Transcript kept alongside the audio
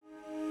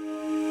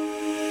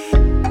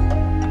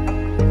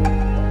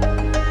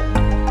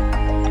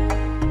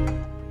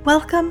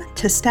Welcome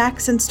to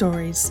Stacks and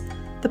Stories,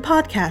 the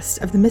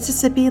podcast of the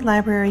Mississippi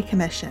Library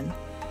Commission.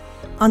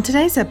 On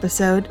today's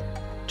episode,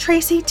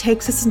 Tracy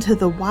takes us into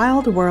the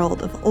wild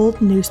world of old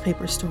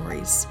newspaper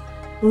stories.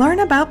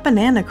 Learn about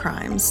banana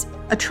crimes,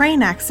 a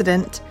train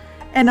accident,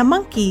 and a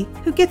monkey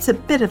who gets a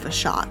bit of a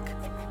shock.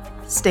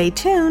 Stay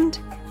tuned!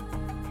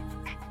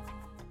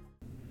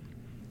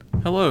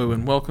 Hello,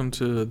 and welcome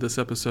to this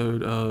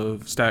episode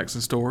of Stacks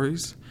and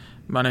Stories.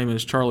 My name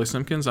is Charlie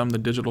Simpkins. I'm the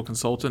digital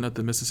consultant at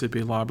the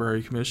Mississippi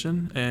Library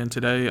Commission, and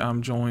today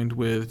I'm joined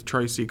with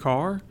Tracy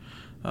Carr.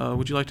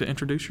 Would you like to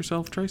introduce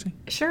yourself, Tracy?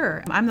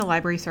 Sure. I'm the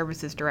Library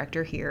Services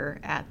Director here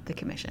at the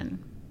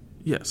Commission.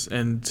 Yes,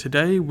 and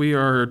today we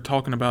are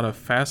talking about a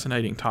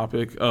fascinating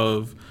topic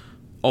of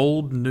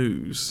old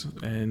news.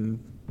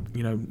 And,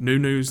 new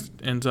news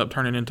ends up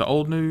turning into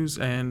old news,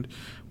 and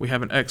we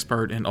have an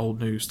expert in old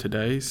news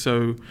today.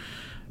 So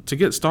to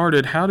get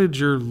started, how did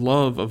your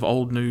love of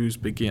old news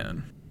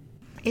begin?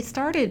 It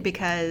started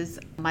because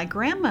my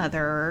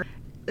grandmother,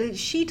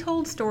 she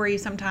told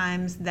stories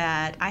sometimes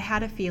that I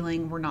had a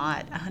feeling were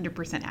not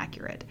 100%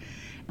 accurate.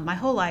 My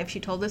whole life, she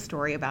told this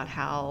story about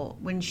how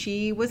when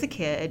she was a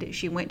kid,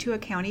 she went to a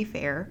county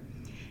fair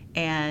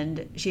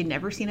and she had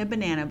never seen a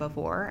banana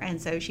before.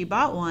 And so she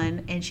bought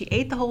one and she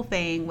ate the whole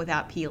thing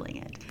without peeling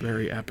it.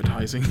 Very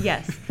appetizing.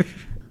 Yes.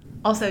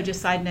 Also,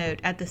 just side note,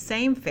 at the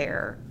same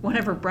fair, one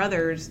of her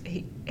brothers,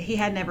 he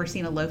had never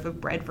seen a loaf of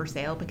bread for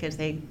sale because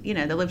they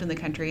lived in the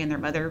country and their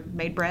mother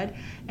made bread.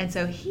 And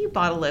so he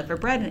bought a loaf of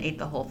bread and ate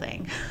the whole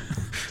thing.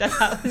 I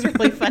thought it was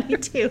really funny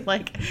too.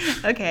 Like,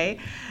 okay,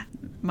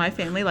 my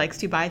family likes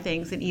to buy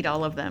things and eat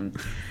all of them.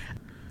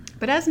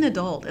 But as an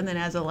adult and then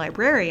as a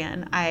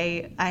librarian,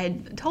 I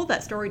had told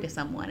that story to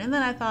someone. And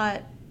then I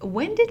thought,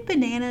 when did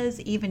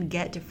bananas even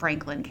get to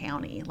Franklin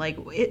County? Like,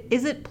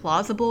 is it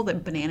plausible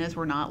that bananas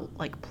were not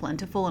like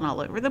plentiful and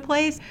all over the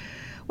place?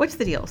 What's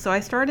the deal? So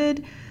I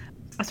started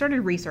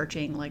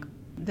researching like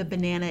the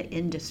banana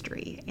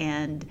industry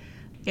and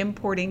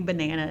importing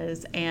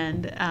bananas,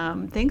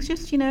 and things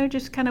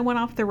just kind of went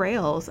off the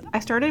rails.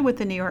 I started with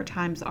the New York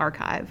Times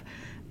archive.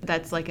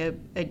 That's like a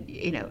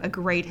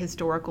great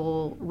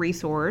historical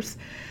resource,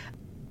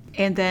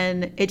 and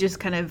then it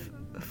just kind of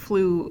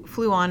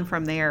flew on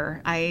from there.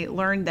 I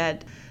learned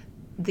that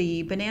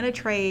the banana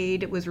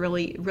trade was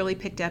really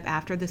picked up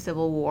after the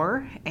Civil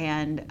War,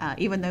 and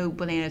even though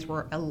bananas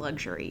were a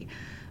luxury.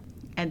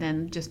 And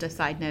then just a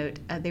side note,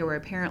 they were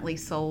apparently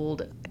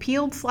sold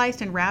peeled,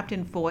 sliced, and wrapped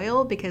in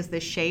foil because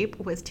the shape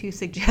was too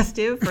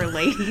suggestive for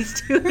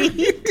ladies to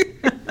eat.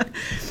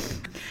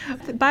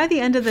 By the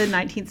end of the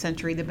 19th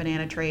century, the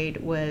banana trade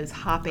was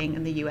hopping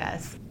in the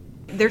U.S.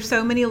 There's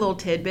so many little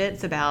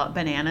tidbits about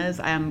bananas.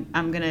 I'm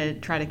going to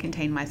try to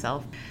contain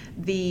myself.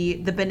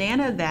 The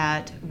banana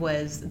that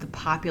was the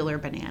popular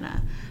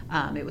banana,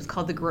 it was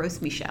called the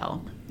Gros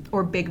Michel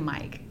or Big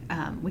Mike.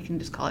 We can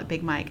just call it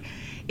Big Mike.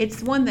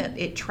 It's one that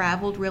it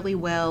traveled really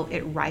well.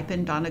 It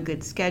ripened on a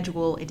good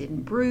schedule. It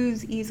didn't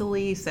bruise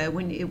easily. So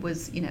when it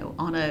was,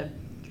 on a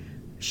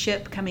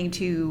ship coming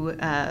to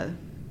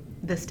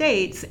the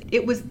States,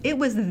 it was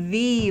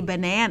the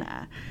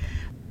banana.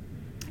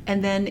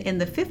 And then in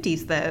the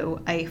 50s, though,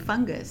 a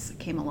fungus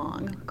came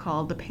along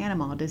called the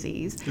Panama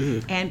disease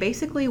and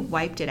basically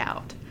wiped it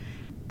out.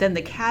 Then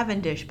the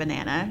Cavendish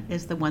banana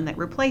is the one that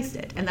replaced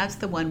it. And that's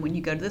the one when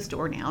you go to the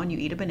store now and you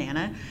eat a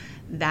banana,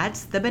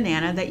 that's the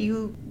banana that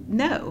you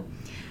know.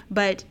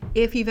 But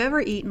if you've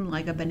ever eaten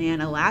like a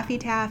banana Laffy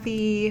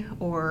Taffy,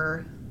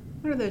 or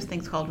what are those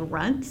things called?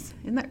 Runts?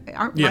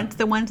 Aren't runts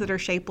the ones that are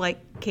shaped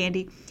like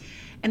candy?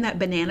 And that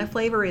banana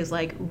flavor is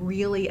like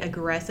really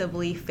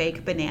aggressively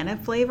fake banana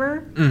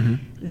flavor.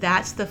 Mm-hmm.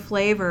 That's the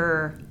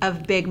flavor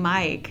of Big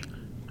Mike.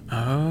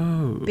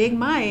 Oh. Big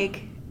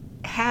Mike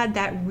had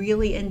that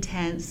really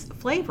intense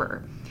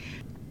flavor.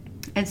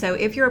 And so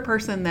if you're a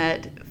person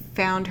that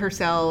found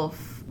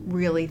herself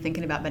really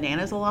thinking about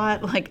bananas a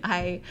lot, like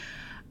I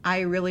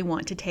really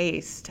want to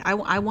taste.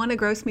 I want a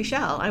Gros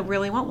Michel. I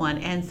really want one.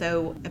 And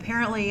so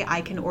apparently I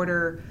can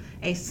order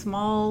a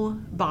small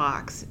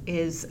box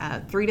is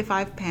 3 to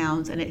 5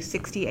 pounds, and it's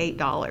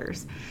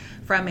 $68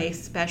 from a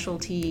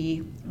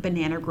specialty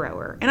banana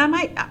grower. And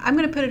I'm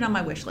going to put it on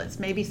my wish list.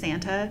 Maybe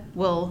Santa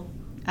will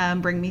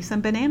bring me some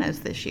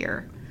bananas this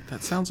year.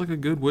 That sounds like a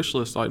good wish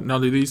list. Now,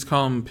 do these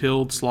come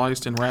peeled,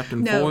 sliced, and wrapped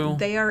in foil? No,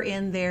 they are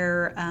in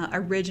their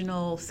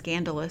original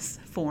scandalous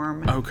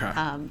form. Okay.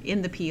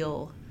 In the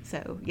peel.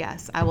 So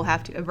yes, I will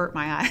have to avert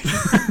my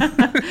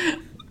eyes.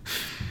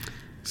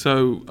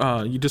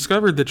 So you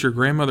discovered that your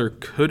grandmother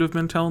could have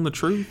been telling the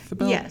truth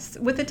about? Yes.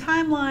 With the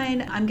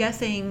timeline, I'm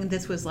guessing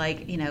this was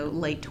like,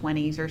 late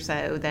 20s or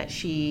so that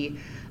she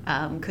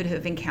could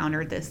have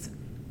encountered this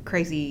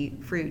crazy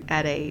fruit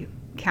at a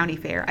county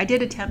fair. I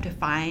did attempt to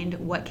find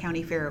what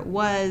county fair it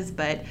was,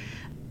 but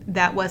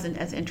that wasn't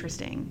as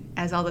interesting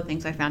as all the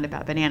things I found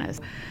about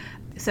bananas.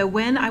 So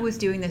when I was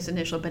doing this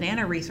initial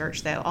banana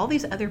research, though, all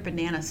these other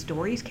banana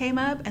stories came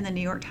up in the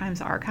New York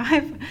Times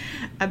archive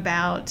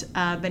about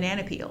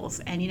banana peels.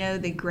 And,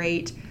 the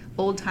great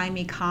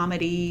old-timey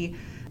comedy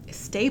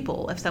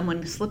staple of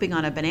someone slipping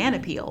on a banana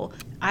peel.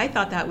 I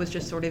thought that was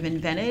just sort of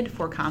invented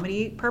for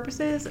comedy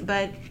purposes,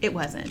 but it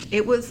wasn't.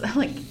 It was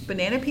like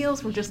banana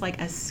peels were just like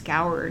a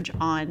scourge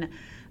on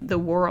the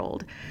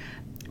world.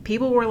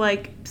 People were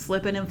like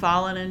slipping and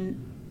falling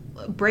and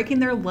breaking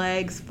their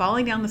legs,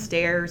 falling down the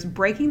stairs,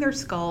 breaking their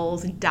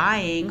skulls,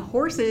 dying.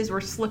 Horses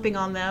were slipping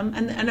on them.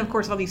 And of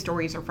course, all these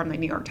stories are from the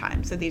New York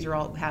Times. So these are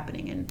all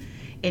happening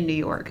in New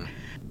York.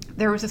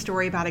 There was a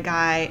story about a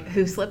guy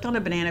who slipped on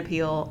a banana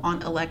peel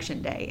on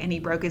election day and he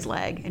broke his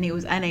leg and he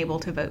was unable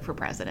to vote for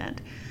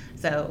president.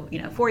 So,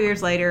 4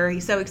 years later,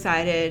 he's so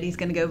excited, he's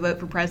going to go vote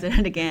for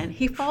president again.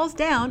 He falls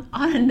down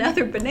on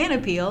another banana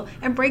peel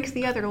and breaks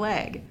the other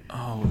leg.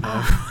 Oh,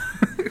 no.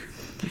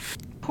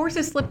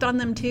 Horses slipped on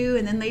them too,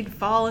 and then they'd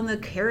fall and the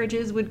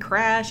carriages would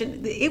crash.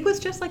 And it was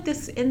just like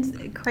this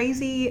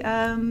crazy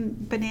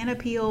banana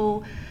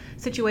peel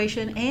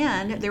situation.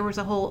 And there was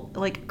a whole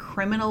like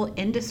criminal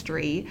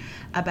industry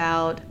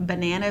about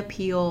banana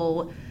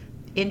peel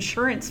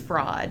insurance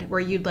fraud, where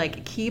you'd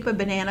like keep a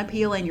banana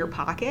peel in your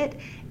pocket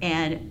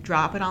and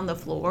drop it on the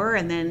floor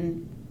and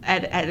then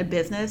at a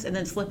business and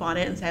then slip on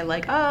it and say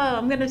like, oh,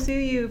 I'm going to sue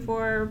you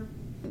for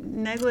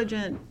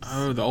negligence.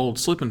 Oh, the old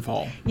slip and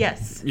fall.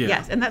 Yes. Yeah.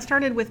 Yes. And that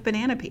started with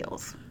banana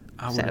peels.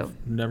 I would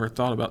have never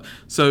thought about.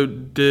 So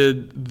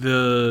did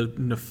the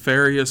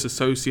nefarious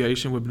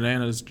association with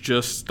bananas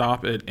just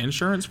stop at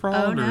insurance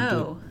fraud? Oh,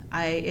 no.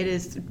 It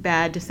is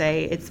bad to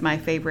say it's my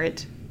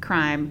favorite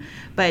crime,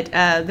 but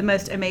the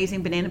most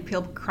amazing banana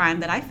peel crime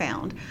that I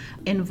found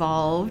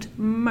involved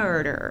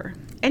murder.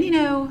 And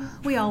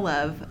we all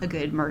love a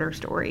good murder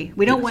story.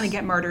 We don't want to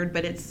get murdered,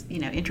 but it's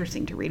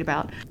interesting to read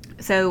about.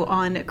 So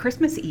on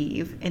Christmas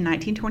Eve in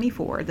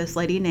 1924, this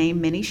lady named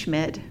Minnie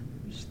Schmidt,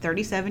 she's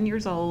 37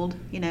 years old,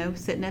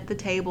 sitting at the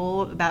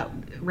table about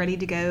ready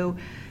to go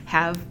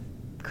have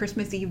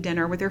Christmas Eve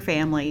dinner with her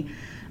family,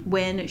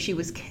 when she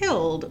was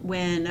killed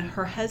when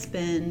her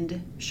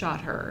husband shot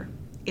her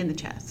in the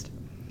chest.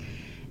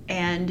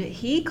 And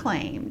he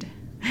claimed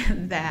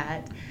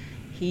that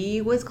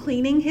he was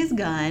cleaning his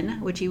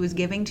gun, which he was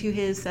giving to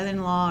his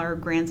son-in-law or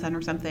grandson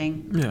or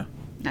something. Yeah.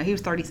 No, he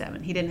was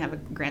 37. He didn't have a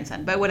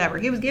grandson, but whatever.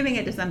 He was giving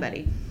it to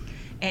somebody.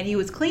 And he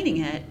was cleaning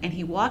it, and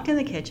he walked in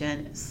the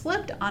kitchen,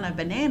 slipped on a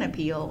banana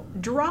peel,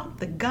 dropped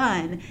the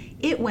gun.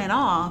 It went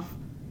off,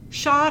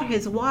 shot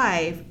his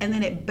wife, and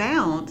then it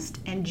bounced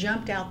and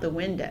jumped out the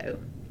window.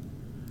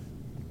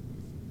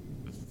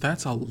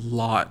 That's a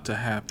lot to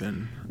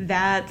happen.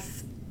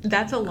 That's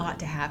a lot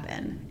to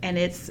happen, and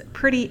it's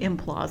pretty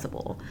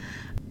implausible.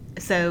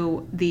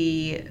 So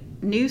the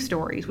news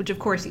stories, which of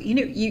course,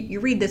 you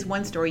read this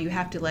one story, you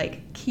have to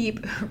like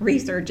keep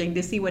researching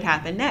to see what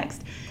happened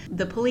next.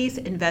 The police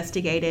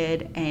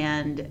investigated,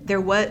 and there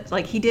was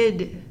he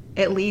did,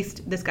 at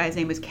least this guy's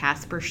name was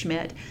Casper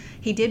Schmidt.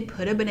 He did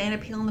put a banana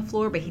peel on the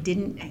floor, but he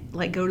didn't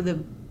go to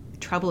the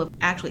trouble of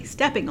actually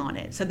stepping on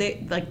it. So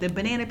the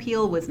banana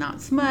peel was not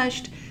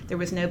smushed. There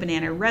was no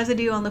banana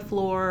residue on the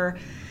floor.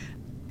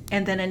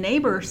 And then a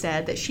neighbor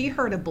said that she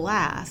heard a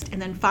blast, and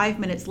then 5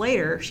 minutes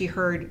later, she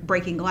heard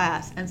breaking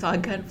glass and saw a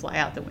gun fly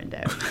out the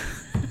window.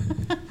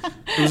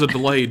 It was a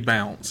delayed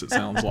bounce, it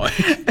sounds like.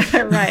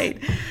 Right.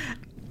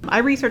 I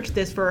researched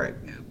this for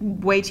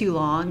way too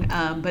long,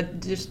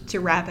 but just to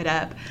wrap it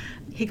up,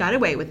 he got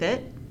away with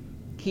it.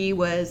 He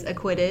was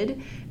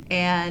acquitted,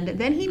 and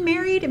then he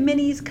married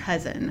Minnie's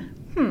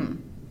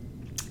cousin.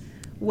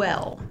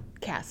 Well,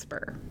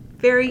 Casper.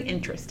 Very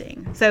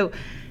interesting. So,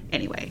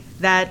 anyway,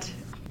 that's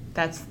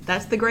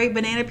the great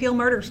banana peel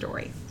murder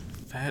story.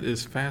 That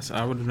is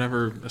fascinating. I would have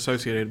never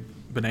associated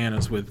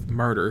bananas with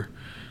murder.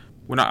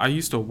 When I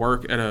used to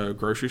work at a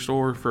grocery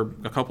store for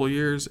a couple of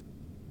years,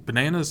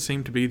 bananas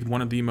seem to be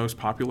one of the most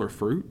popular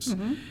fruits.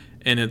 Mm-hmm.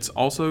 And it's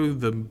also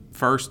the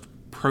first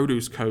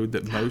produce code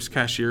that most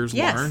cashiers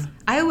learn.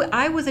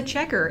 I was a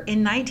checker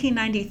in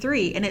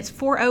 1993, and it's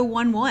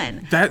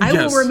 4011. I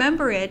will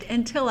remember it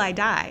until I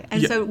die.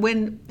 And so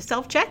when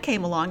self-check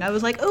came along, I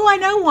was like, oh, I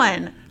know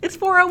one. It's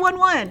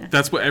 4011.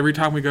 That's what every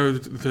time we go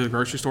to the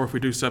grocery store, if we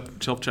do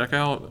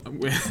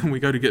self-checkout, we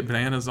go to get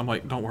bananas, I'm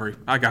like, don't worry,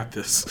 I got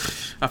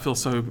this. I feel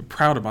so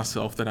proud of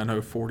myself that I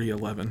know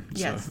 4011.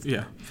 Yes. So,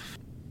 yeah.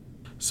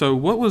 So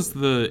what was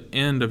the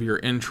end of your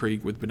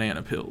intrigue with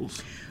banana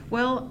peels?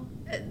 Well,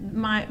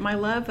 my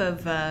love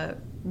of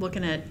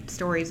looking at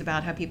stories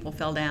about how people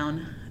fell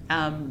down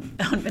on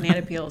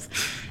banana peels,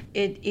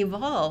 it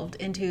evolved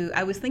into,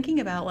 I was thinking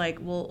about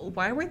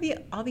why were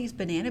all these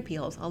banana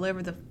peels all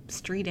over the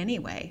street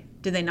anyway?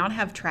 Do they not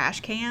have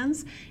trash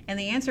cans? And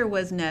the answer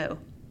was no.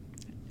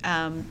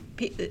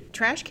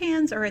 Trash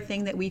cans are a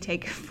thing that we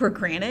take for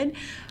granted,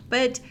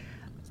 but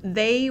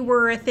they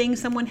were a thing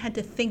someone had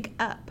to think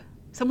up.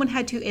 Someone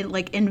had to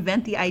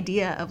invent the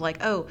idea of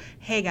oh,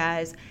 hey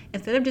guys,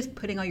 instead of just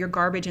putting all your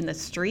garbage in the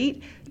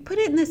street, put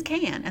it in this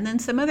can, and then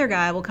some other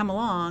guy will come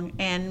along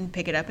and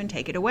pick it up and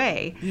take it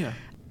away. Yeah.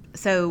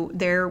 So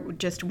there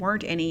just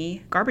weren't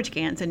any garbage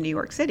cans in New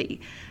York City.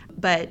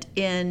 But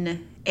in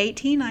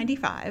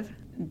 1895,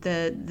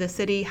 the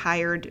city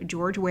hired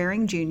George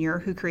Waring Jr.,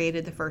 who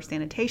created the first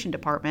sanitation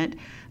department.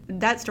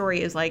 That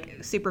story is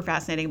like super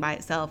fascinating by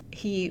itself.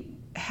 He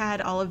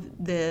had all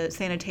of the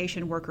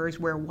sanitation workers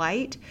wear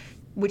white,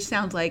 which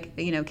sounds like,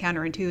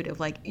 counterintuitive,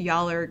 like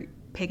y'all are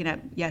picking up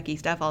yucky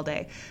stuff all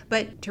day.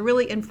 But to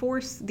really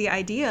enforce the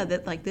idea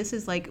that like this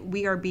is like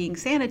we are being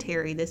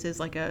sanitary, this is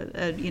like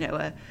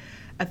a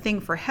thing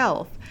for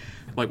health.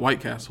 Like White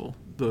Castle,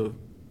 the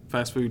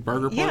fast food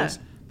burger place,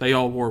 they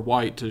all wore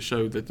white to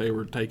show that they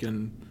were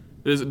taking.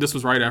 This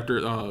was right after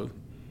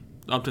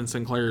Upton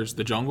Sinclair's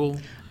The Jungle.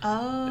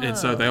 Oh. And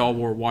so they all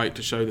wore white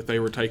to show that they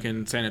were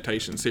taking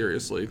sanitation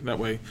seriously. That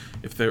way,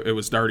 if it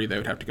was dirty, they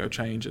would have to go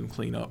change and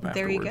clean up afterwards.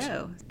 There you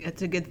go.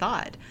 It's a good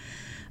thought.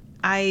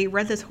 I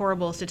read this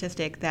horrible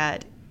statistic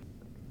that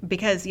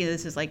because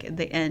this is like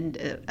the end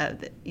of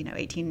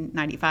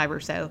 1895 or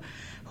so,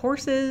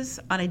 horses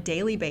on a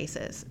daily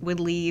basis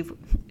would leave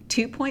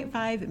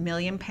 2.5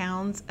 million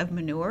pounds of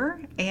manure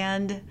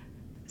and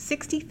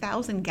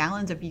 60,000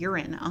 gallons of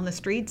urine on the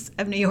streets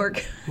of New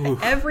York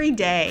every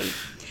day.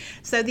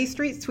 So these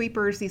street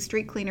sweepers, these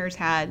street cleaners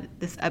had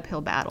this uphill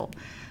battle.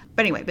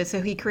 But anyway,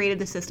 so he created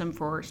the system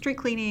for street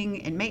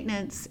cleaning and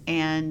maintenance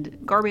and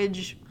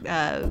garbage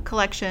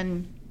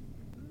collection.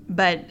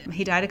 But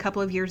he died a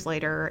couple of years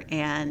later,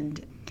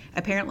 and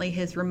apparently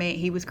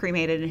he was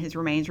cremated and his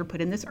remains were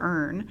put in this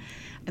urn,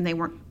 and they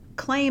weren't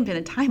claimed in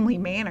a timely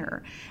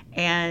manner.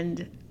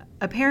 And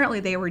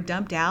apparently they were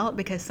dumped out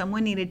because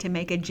someone needed to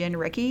make a gin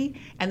ricky,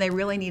 and they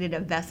really needed a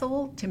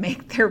vessel to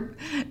make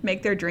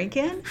their drink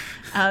in.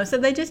 So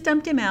they just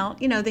dumped him out,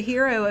 the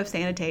hero of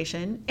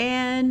sanitation,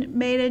 and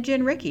made a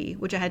gin ricky,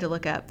 which I had to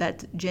look up.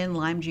 That's gin,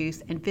 lime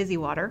juice, and fizzy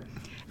water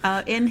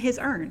in his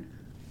urn.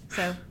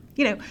 So,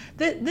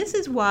 this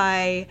is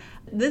why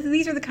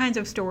these are the kinds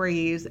of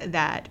stories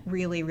that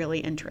really, really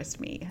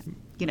interest me.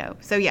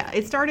 So yeah,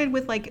 it started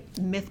with like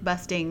myth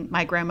busting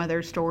my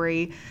grandmother's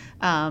story,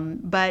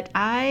 but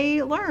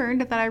I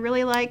learned that I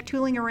really like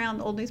tooling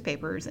around old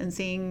newspapers and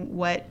seeing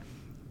what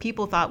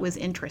people thought was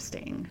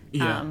interesting.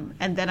 Yeah.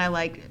 And then I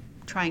like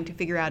trying to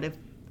figure out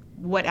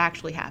what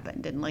actually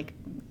happened and like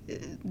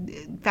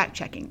fact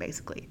checking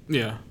basically.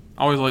 Yeah.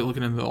 I always like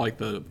looking into like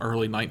the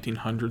early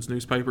 1900s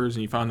newspapers,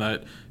 and you find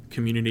that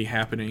community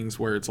happenings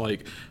where it's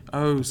like,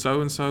 oh,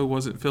 so-and-so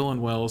wasn't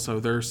feeling well, so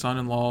their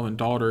son-in-law and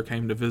daughter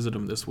came to visit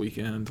them this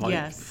weekend. Like,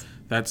 yes.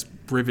 That's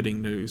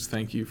riveting news.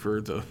 Thank you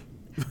for the...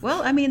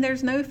 Well, I mean,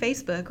 there's no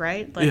Facebook,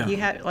 right? Like, yeah. You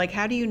have, like,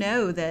 how do you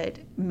know that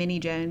Minnie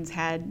Jones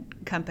had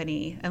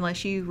company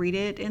unless you read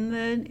it in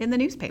the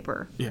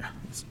newspaper? Yeah.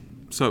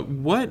 So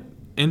what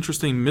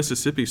interesting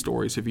Mississippi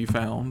stories have you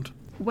found?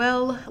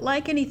 Well,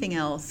 like anything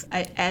else,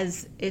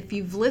 as if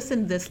you've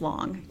listened this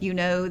long, you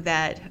know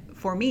that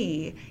for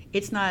me,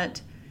 it's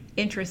not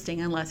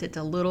interesting unless it's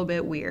a little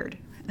bit weird.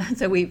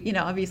 So we,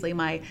 obviously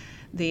my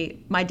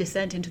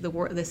descent into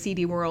the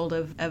seedy world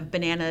of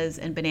bananas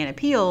and banana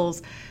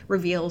peels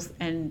reveals,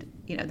 and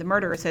the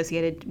murder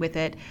associated with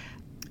it.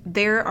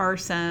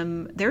 There's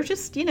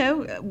just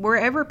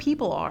wherever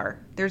people are,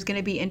 there's going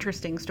to be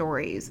interesting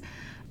stories.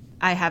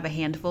 I have a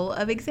handful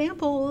of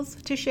examples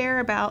to share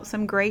about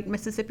some great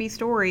Mississippi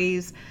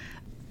stories.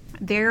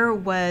 There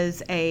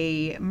was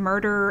a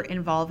murder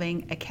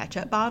involving a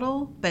ketchup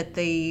bottle, but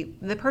the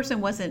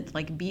person wasn't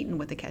like beaten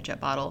with a ketchup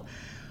bottle.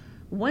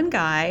 One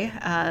guy,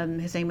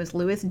 his name was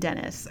Lewis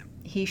Dennis.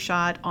 He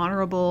shot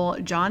Honorable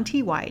John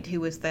T. White,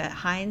 who was the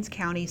Hinds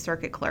County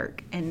Circuit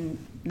Clerk in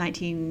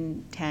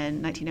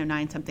 1910,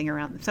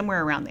 1909,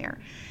 somewhere around there.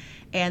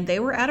 And they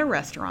were at a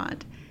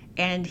restaurant.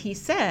 And he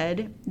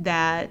said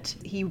that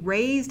he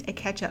raised a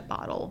ketchup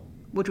bottle,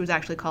 which was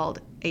actually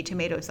called a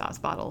tomato sauce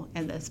bottle.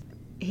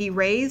 He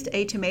raised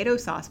a tomato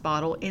sauce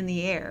bottle in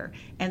the air,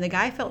 and the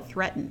guy felt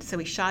threatened, so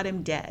he shot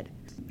him dead.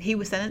 He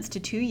was sentenced to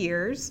 2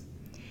 years,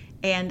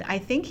 and I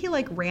think he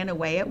ran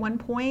away at one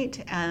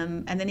point,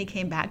 and then he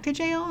came back to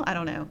jail. I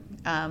don't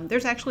know.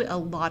 There's actually a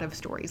lot of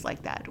stories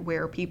like that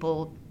where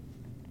people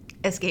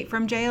escape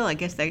from jail. I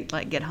guess they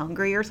get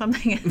hungry or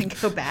something and then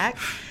go back.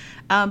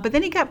 But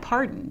then he got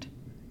pardoned.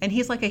 And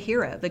he's like a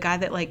hero, the guy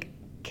that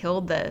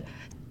killed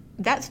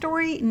that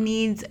story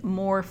needs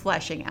more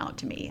fleshing out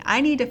to me.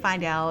 I need to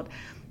find out,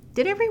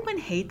 did everyone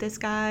hate this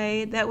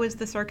guy that was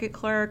the circuit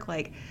clerk?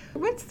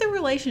 What's the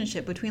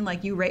relationship between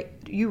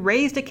you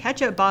raised a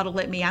ketchup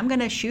bottle at me, I'm going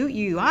to shoot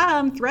you.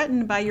 I'm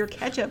threatened by your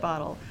ketchup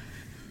bottle.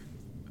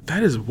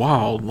 That is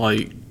wild.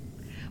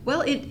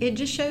 Well, it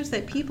just shows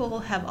that people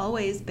have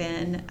always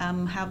been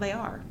how they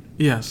are.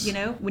 Yes.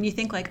 When you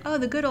think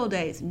the good old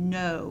days,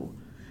 no.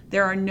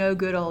 There are no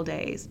good old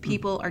days.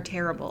 People are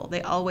terrible.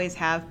 They always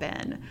have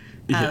been.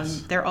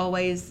 Yes. They're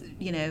always,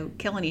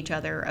 killing each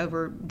other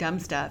over dumb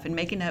stuff and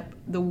making up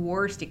the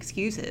worst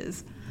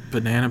excuses.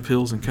 Banana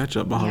peels and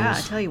ketchup bottles. Yeah, I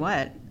tell you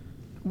what.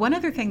 One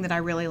other thing that I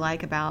really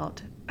like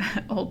about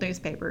old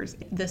newspapers,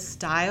 the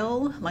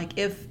style.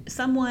 If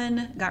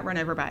someone got run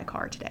over by a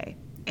car today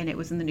and it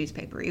was in the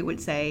newspaper, it would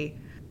say,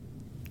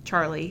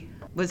 Charlie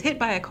was hit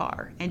by a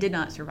car and did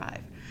not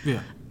survive.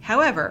 Yeah.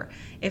 However,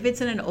 if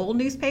it's in an old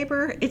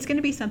newspaper, it's going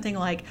to be something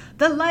like,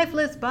 the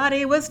lifeless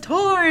body was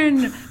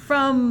torn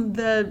from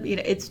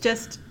it's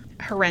just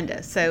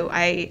horrendous. So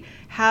I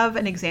have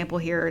an example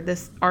here.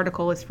 This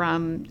article is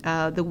from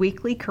the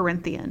Weekly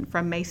Corinthian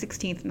from May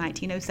 16th,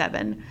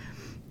 1907,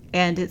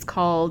 and it's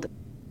called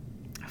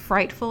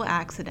Frightful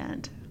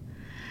Accident.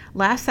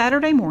 Last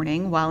Saturday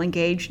morning, while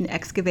engaged in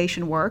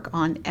excavation work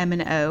on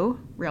M&O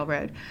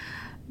Railroad,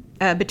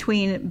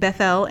 between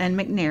Bethel and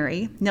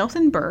McNary,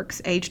 Nelson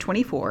Burks, age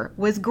 24,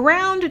 was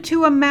ground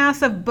to a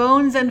mass of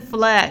bones and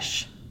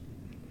flesh.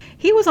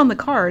 He was on the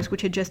cars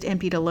which had just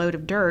emptied a load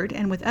of dirt,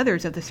 and with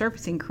others of the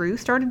surfacing crew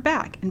started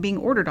back and being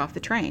ordered off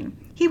the train.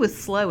 He was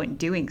slow in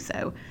doing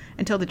so,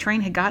 until the train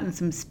had gotten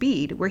some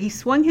speed, where he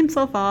swung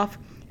himself off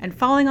and,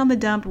 falling on the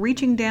dump,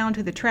 reaching down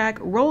to the track,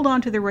 rolled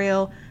onto the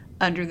rail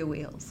under the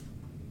wheels.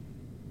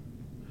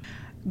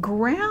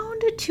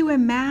 Ground to a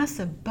mass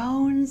of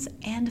bones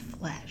and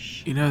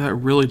flesh. That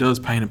really does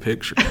paint a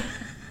picture.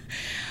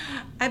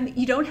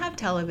 You don't have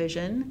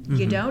television.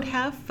 You don't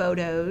have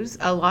photos.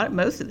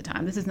 Most of the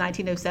time. This is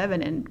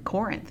 1907 in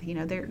Corinth.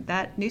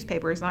 That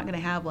newspaper is not going to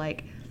have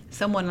like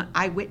someone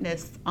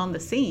eyewitness on the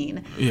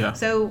scene. Yeah.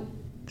 So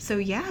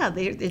yeah,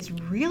 it's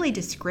really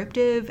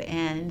descriptive,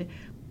 and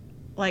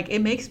like it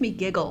makes me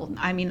giggle.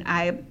 I mean,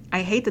 I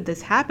hate that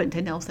this happened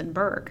to Nelson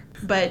Burke,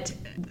 but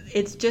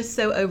it's just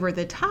so over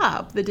the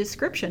top. The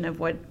description of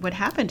what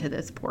happened to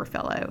this poor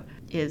fellow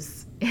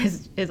is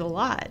a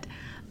lot.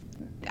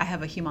 I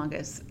have a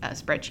humongous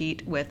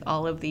spreadsheet with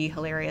all of the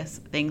hilarious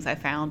things I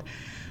found,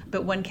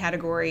 but one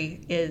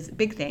category is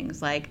big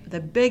things like the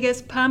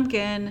biggest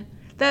pumpkin,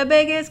 the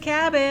biggest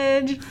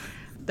cabbage.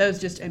 Those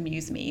just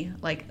amuse me.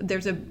 Like,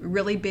 there's a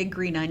really big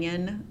green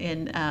onion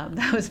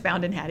that was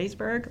found in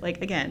Hattiesburg.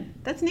 Like, again,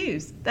 that's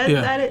news.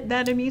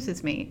 That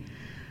amuses me.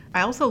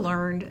 I also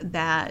learned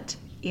that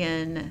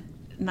in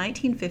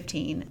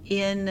 1915,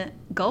 in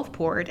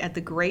Gulfport at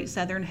the Great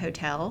Southern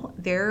Hotel,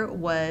 there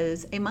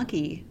was a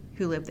monkey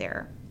who lived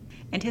there,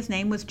 and his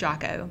name was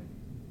Jocko.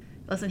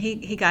 Listen,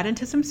 he got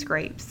into some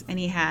scrapes, and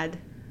he had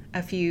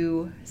a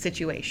few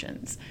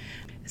situations.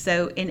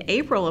 So in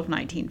April of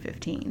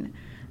 1915,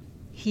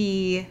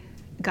 he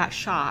got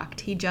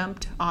shocked. He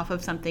jumped off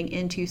of something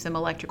into some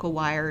electrical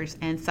wires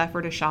and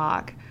suffered a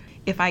shock.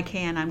 If I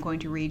can, I'm going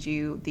to read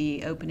you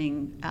the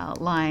opening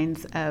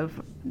lines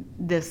of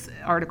this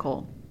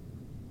article.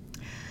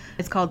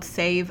 It's called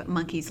Save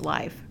Monkey's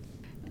Life.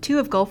 Two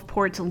of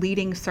Gulfport's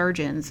leading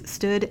surgeons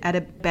stood at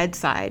a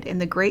bedside in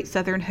the Great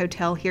Southern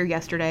Hotel here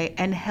yesterday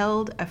and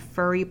held a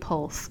furry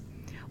pulse,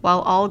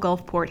 while all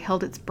Gulfport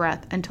held its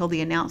breath until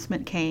the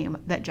announcement came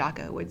that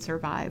Jocko would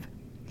survive.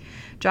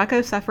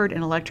 Jocko suffered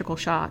an electrical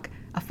shock,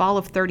 a fall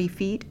of 30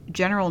 feet,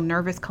 general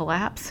nervous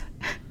collapse,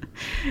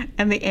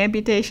 and the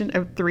amputation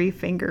of 3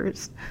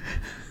 fingers.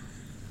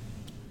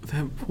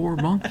 That poor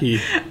monkey.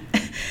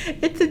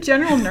 It's a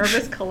general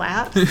nervous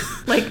collapse.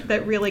 Like,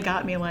 that really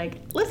got me like,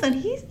 listen,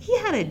 he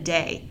had a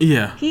day.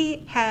 Yeah.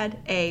 He had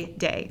a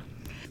day.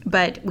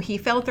 But he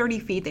fell 30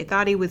 feet. They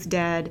thought he was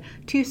dead.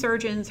 2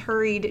 surgeons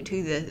hurried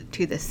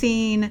to the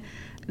scene.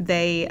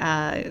 They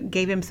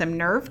gave him some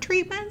nerve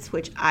treatments,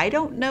 which I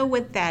don't know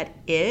what that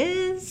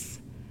is.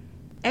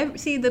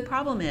 See, the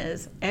problem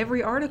is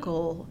every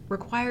article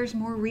requires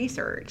more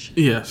research.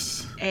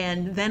 Yes.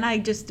 And then I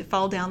just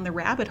fall down the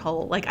rabbit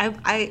hole. Like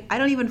I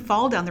don't even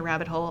fall down the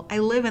rabbit hole. I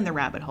live in the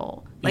rabbit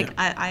hole. Like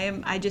yeah.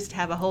 I just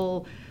have a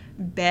whole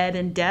bed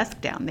and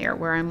desk down there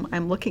where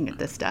I'm looking at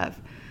this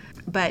stuff.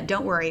 But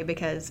don't worry,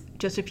 because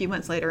just a few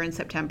months later in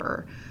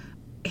September,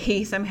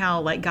 he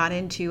somehow got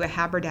into a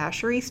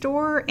haberdashery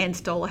store and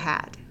stole a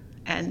hat.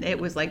 And it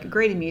was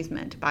great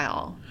amusement by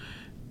all.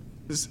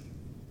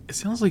 It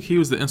sounds like he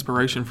was the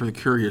inspiration for the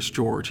Curious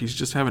George. He's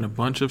just having a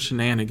bunch of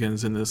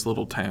shenanigans in this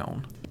little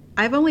town.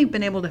 I've only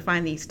been able to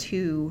find these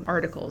 2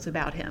 articles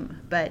about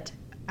him, but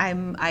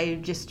I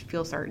just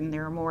feel certain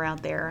there are more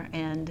out there.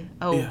 And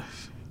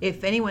yes.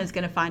 If anyone's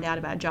going to find out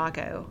about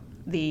Jocko,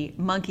 the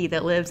monkey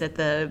that lives at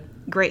the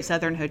Great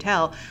Southern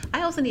Hotel,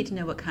 I also need to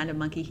know what kind of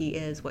monkey he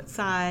is, what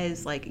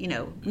size. When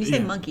you say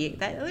monkey,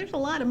 there's a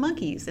lot of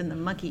monkeys in the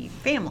monkey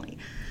family.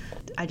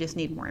 I just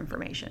need more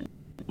information.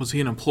 Was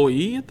he an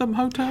employee at the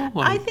hotel?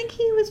 I think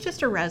he was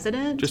just a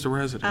resident. Just a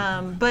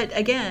resident. But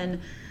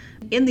again,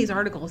 in these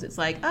articles, it's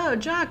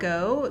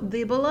Jocko,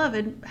 the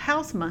beloved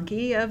house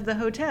monkey of the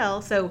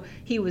hotel. So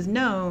he was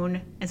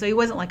known, and so he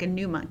wasn't like a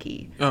new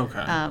monkey.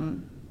 Okay.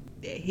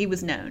 He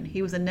was known.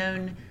 He was a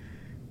known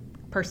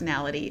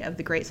personality of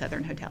the Great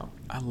Southern Hotel.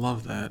 I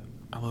love that.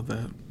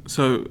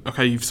 So,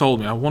 okay, you've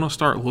sold me. I want to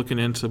start looking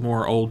into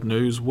more old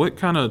news. What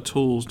kind of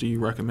tools do you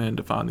recommend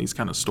to find these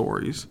kind of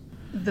stories?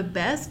 The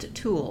best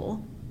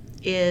tool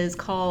is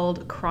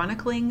called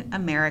Chronicling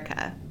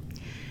America,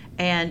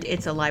 and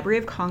it's a Library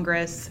of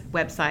Congress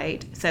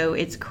website. So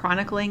it's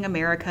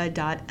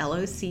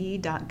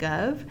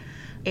chroniclingamerica.loc.gov.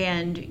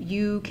 And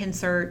you can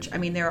search, I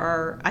mean, there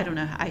are, I don't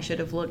know, I should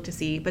have looked to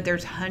see, but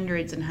there's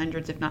hundreds and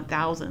hundreds, if not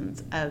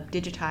thousands, of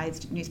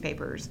digitized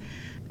newspapers.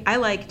 I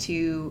like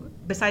to,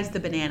 besides the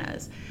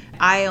bananas,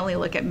 I only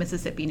look at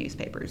Mississippi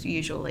newspapers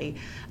usually.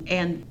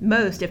 And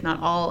most, if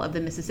not all, of the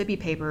Mississippi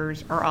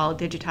papers are all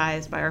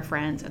digitized by our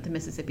friends at the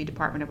Mississippi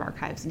Department of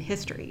Archives and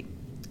History.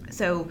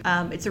 So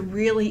it's a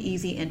really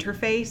easy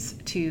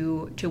interface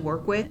to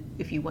work with.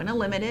 If you want to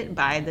limit it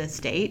by the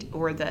state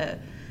or the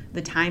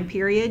time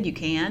period, you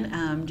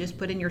can. Just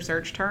put in your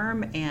search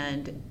term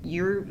and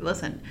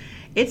listen,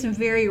 it's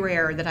very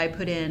rare that I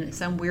put in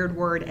some weird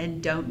word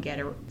and don't get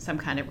some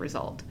kind of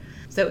result.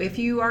 So if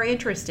you are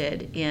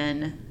interested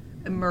in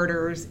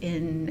murders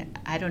in,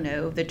 I don't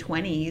know, the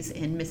 20s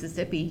in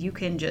Mississippi, you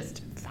can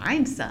just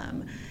find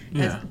some.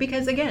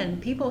 Because again,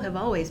 people have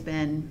always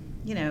been,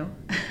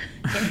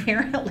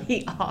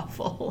 inherently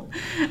awful.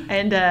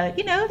 And,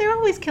 they're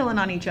always killing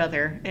on each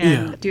other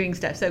and doing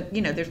stuff. So,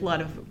 there's a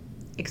lot of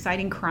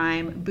exciting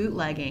crime,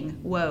 bootlegging.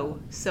 Whoa,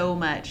 so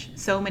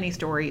many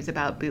stories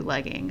about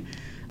bootlegging.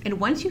 And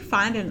once you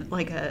find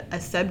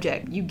a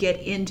subject, you get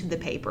into the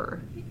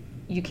paper.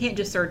 You can't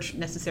just search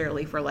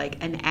necessarily for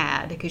an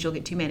ad because you'll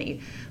get too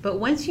many. But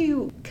once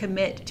you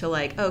commit to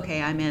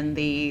okay, I'm in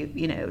the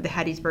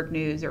Hattiesburg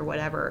News or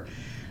whatever,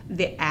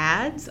 the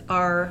ads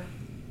are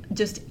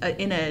just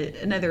in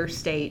another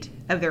state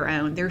of their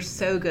own. They're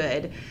so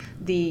good.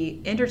 The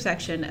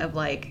intersection of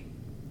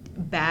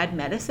bad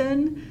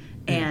medicine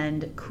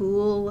and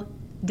cool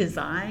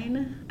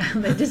design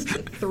that just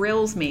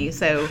thrills me.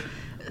 So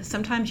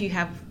sometimes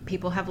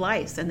people have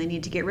lice and they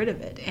need to get rid of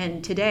it.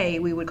 And today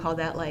we would call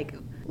that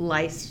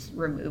lice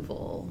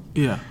removal.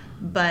 Yeah.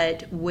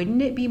 But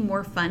wouldn't it be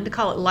more fun to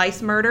call it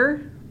lice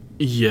murder?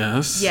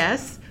 Yes.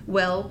 Yes.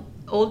 Well,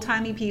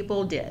 old-timey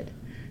people did.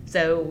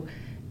 So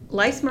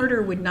lice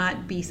murder would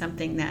not be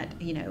something that,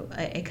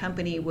 a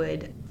company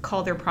would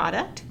call their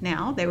product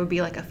now. There would be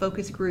a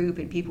focus group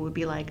and people would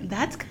be like,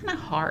 that's kind of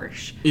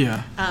harsh.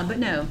 Yeah. But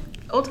no,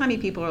 old-timey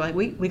people are like,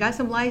 we got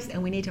some lice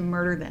and we need to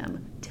murder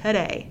them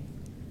today.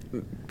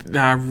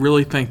 I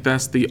really think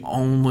that's the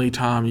only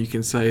time you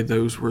can say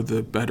those were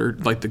the better,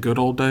 the good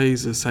old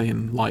days, is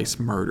saying lice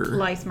murder.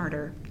 Lice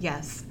murder,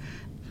 yes.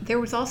 There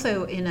was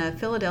also in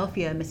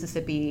Philadelphia,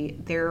 Mississippi,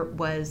 there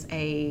was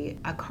a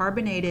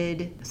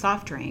carbonated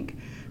soft drink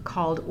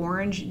called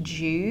Orange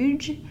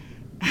Juge,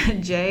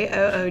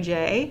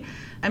 Jooj.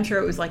 I'm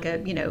sure it was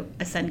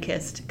a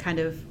sun-kissed kind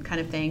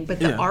of thing. But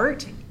the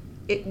art,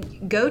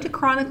 go to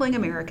Chronicling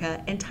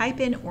America and type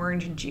in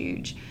Orange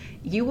Juge.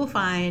 You will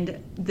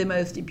find the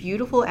most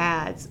beautiful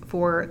ads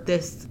for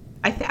this.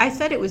 I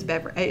said it was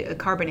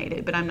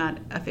carbonated, but I'm not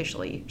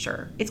officially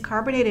sure. It's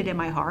carbonated in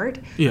my heart,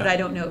 but I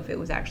don't know if it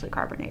was actually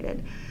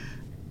carbonated.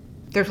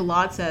 There's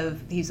lots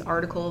of these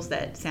articles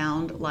that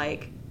sound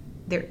like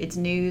it's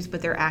news,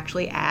 but they're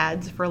actually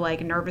ads for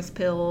nervous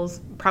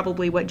pills,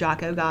 probably what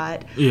Jocko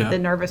got, the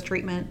nervous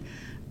treatment.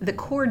 The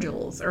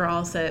cordials are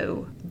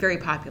also very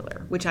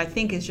popular, which I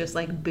think is just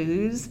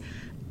booze.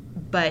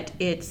 But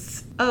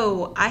it's,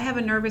 I have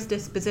a nervous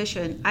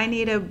disposition. I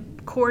need a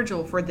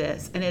cordial for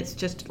this. And it's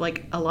just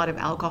a lot of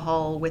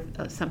alcohol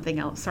with something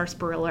else,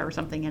 sarsaparilla or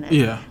something in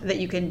it, that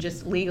you can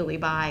just legally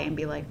buy and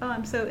be like,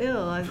 I'm so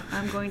ill,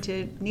 I'm going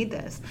to need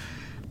this.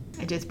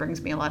 It just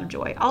brings me a lot of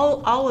joy.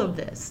 All of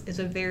this is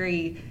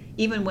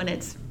even when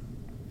it's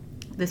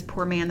this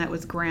poor man that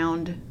was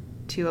ground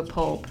to a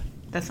pulp.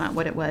 That's not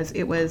what it was.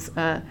 It was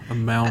a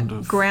mound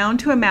of ground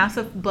to a mass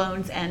of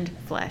bones and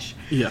flesh.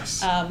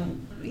 Yes.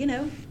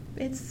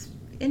 It's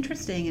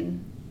interesting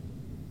and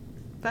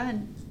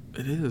fun.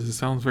 It is. It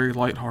sounds very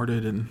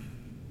lighthearted and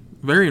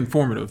very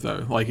informative,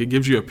 though. It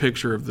gives you a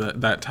picture of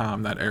that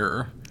time, that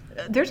era.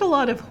 There's a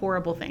lot of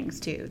horrible things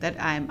too. That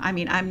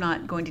I'm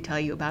not going to tell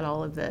you about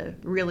all of the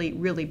really,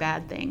 really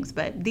bad things,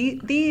 but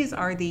these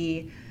are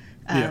the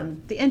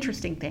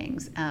interesting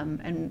things,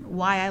 and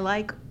why I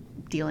like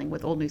dealing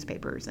with old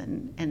newspapers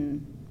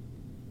and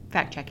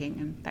fact checking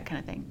and that kind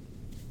of thing.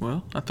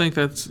 Well, I think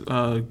that's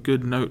a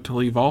good note to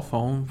leave off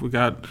on.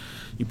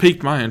 You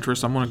piqued my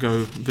interest. I'm going to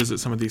go visit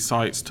some of these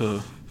sites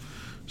to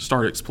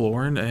start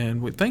exploring,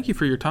 and thank you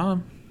for your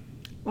time.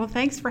 Well,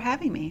 thanks for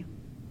having me.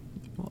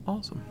 Well,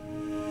 awesome.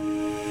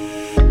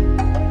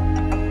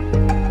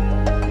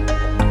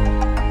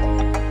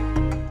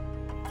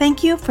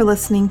 Thank you for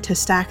listening to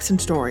Stacks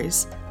and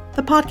Stories,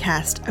 the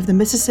podcast of the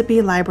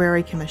Mississippi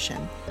Library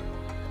Commission.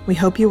 We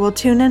hope you will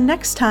tune in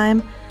next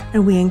time,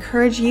 and we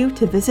encourage you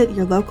to visit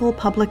your local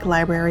public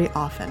library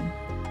often.